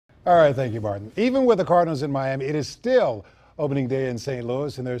All right, thank you, Martin. Even with the Cardinals in Miami, it is still opening day in St.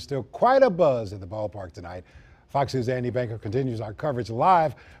 Louis, and there's still quite a buzz at the ballpark tonight. Fox News' Andy Banker continues our coverage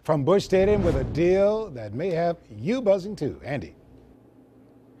live from Busch Stadium with a deal that may have you buzzing too. Andy.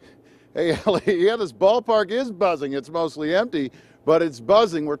 Hey, Ellie, yeah, this ballpark is buzzing. It's mostly empty, but it's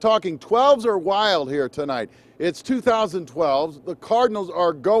buzzing. We're talking 12s are wild here tonight. It's 2012. The Cardinals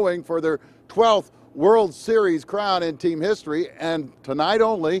are going for their 12th World Series crown in team history, and tonight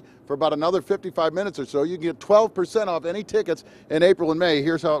only, for about another 55 minutes or so, you can get 12% off any tickets in April and May.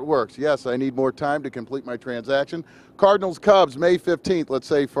 Here's how it works. Yes, I need more time to complete my transaction. Cardinals Cubs, May 15th, let's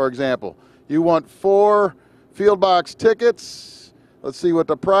say, for example. You want 4 field box tickets. Let's see what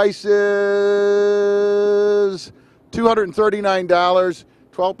the price is. $239,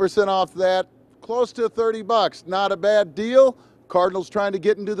 12% off that, close to $30. Not a bad deal. Cardinals trying to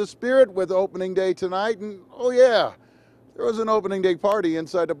get into the spirit with opening day tonight, and oh yeah, there was an opening day party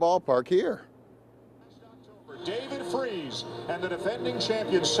inside the ballpark here. David Freese and the defending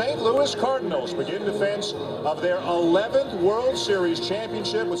champion St. Louis Cardinals begin defense of their 11th World Series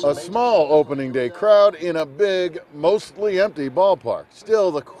championship. With a small opening day crowd in a big, mostly empty ballpark.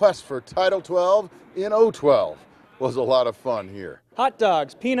 Still, the quest for Title 12 in 012 was a lot of fun here. Hot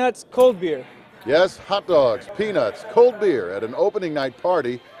dogs, peanuts, cold beer. Yes, hot dogs, peanuts, cold beer at an opening night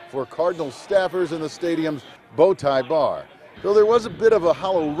party for Cardinals staffers in the stadium's bow tie bar. Though there was a bit of a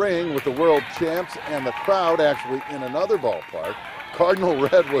hollow ring with the world champs and the crowd actually in another ballpark, Cardinal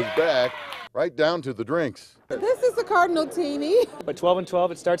Red was back, right down to the drinks. This is a Cardinal teeny. But 12 and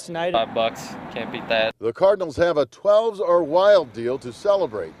 12, it starts tonight. $5, can't beat that. The Cardinals have a 12s are wild deal to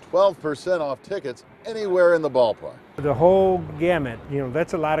celebrate. 12% off tickets anywhere in the ballpark. The whole gamut,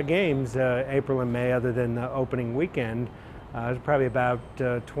 that's a lot of games, April and May, other than the opening weekend. There's probably about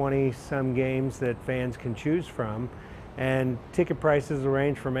 20-some games that fans can choose from. And ticket prices will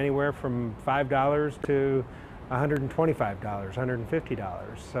range from anywhere from $5 to $125,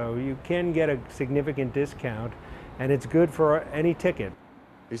 $150. So you can get a significant discount, and it's good for any ticket.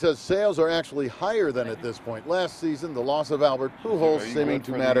 He says sales are actually higher than at this point. Last season, the loss of Albert Pujols seeming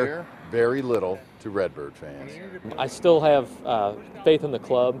to matter very little to Redbird fans. I still have faith in the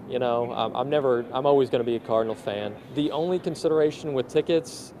club. I'm always going to be a Cardinal fan. The only consideration with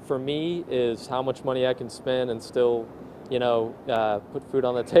tickets for me is how much money I can spend and still, put food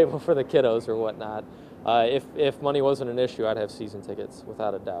on the table for the kiddos or whatnot. If money wasn't an issue, I'd have season tickets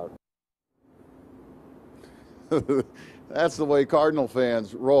without a doubt. That's the way Cardinal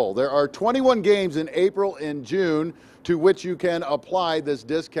fans roll. There are 21 games in April and June to which you can apply this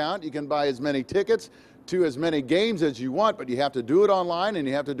discount. You can buy as many tickets to as many games as you want, but you have to do it online, and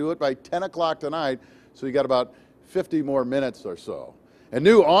you have to do it by 10 o'clock tonight, so you got about 50 more minutes or so. And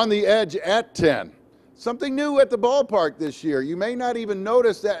new On the Edge at 10. Something new at the ballpark this year. You may not even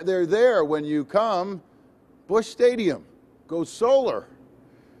notice that they're there when you come. Busch Stadium goes solar.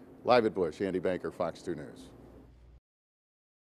 Live at Busch, Andy Banker, Fox 2 News.